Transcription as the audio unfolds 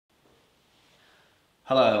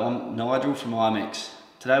Hello, I'm Nigel from Imex.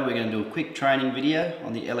 Today we're going to do a quick training video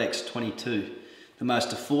on the LX22, the most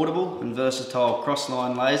affordable and versatile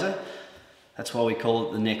crossline laser. That's why we call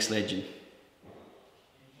it the next legend.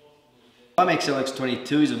 Imex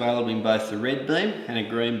LX22 is available in both the red beam and a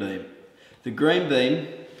green beam. The green beam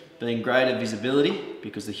being greater visibility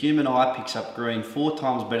because the human eye picks up green 4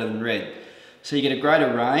 times better than red. So you get a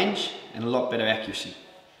greater range and a lot better accuracy.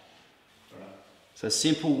 So a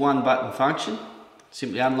simple one button function.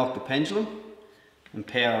 Simply unlock the pendulum and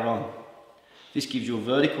power on. This gives you a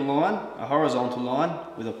vertical line, a horizontal line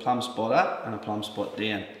with a plumb spot up and a plumb spot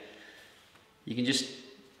down. You can just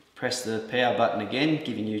press the power button again,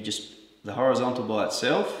 giving you just the horizontal by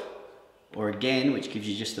itself, or again, which gives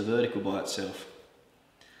you just the vertical by itself.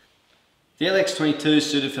 The LX22 is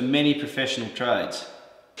suited for many professional trades.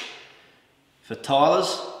 For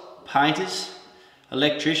tilers, painters,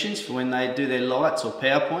 electricians for when they do their lights or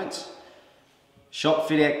power points, shop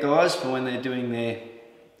fit out guys for when they're doing their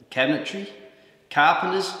cabinetry,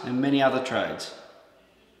 carpenters and many other trades.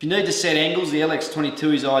 If you need to set angles, the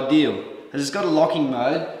LX22 is ideal as it's got a locking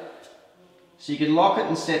mode, so you can lock it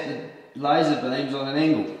and set the laser beams on an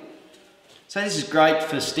angle. So this is great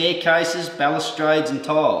for staircases, balustrades and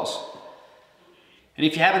tiles. And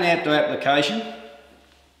if you have an outdoor application,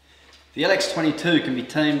 the LX22 can be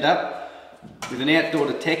teamed up with an outdoor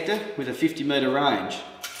detector with a 50-metre range.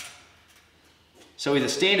 So with a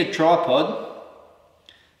standard tripod,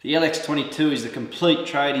 the LX22 is the complete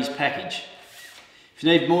tradies package. If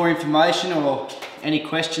you need more information or any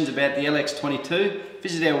questions about the LX22,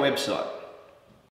 visit our website.